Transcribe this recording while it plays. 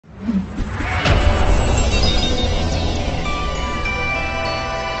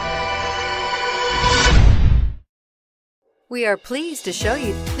We are pleased to show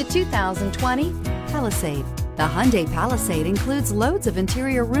you the 2020 Palisade. The Hyundai Palisade includes loads of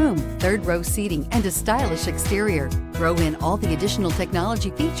interior room, third-row seating, and a stylish exterior. Throw in all the additional technology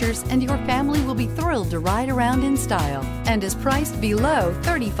features and your family will be thrilled to ride around in style, and is priced below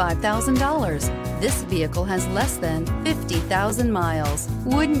 $35,000. This vehicle has less than 50,000 miles.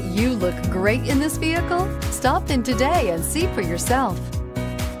 Wouldn't you look great in this vehicle? Stop in today and see for yourself.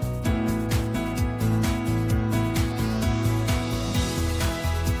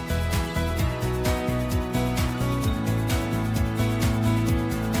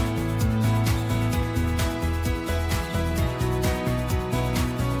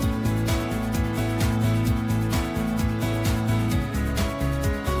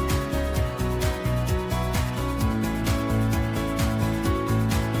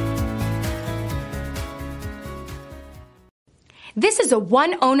 This is a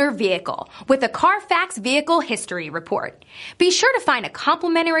one-owner vehicle with a Carfax Vehicle History Report. Be sure to find a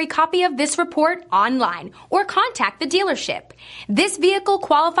complimentary copy of this report online or contact the dealership. This vehicle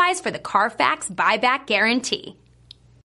qualifies for the Carfax Buyback Guarantee.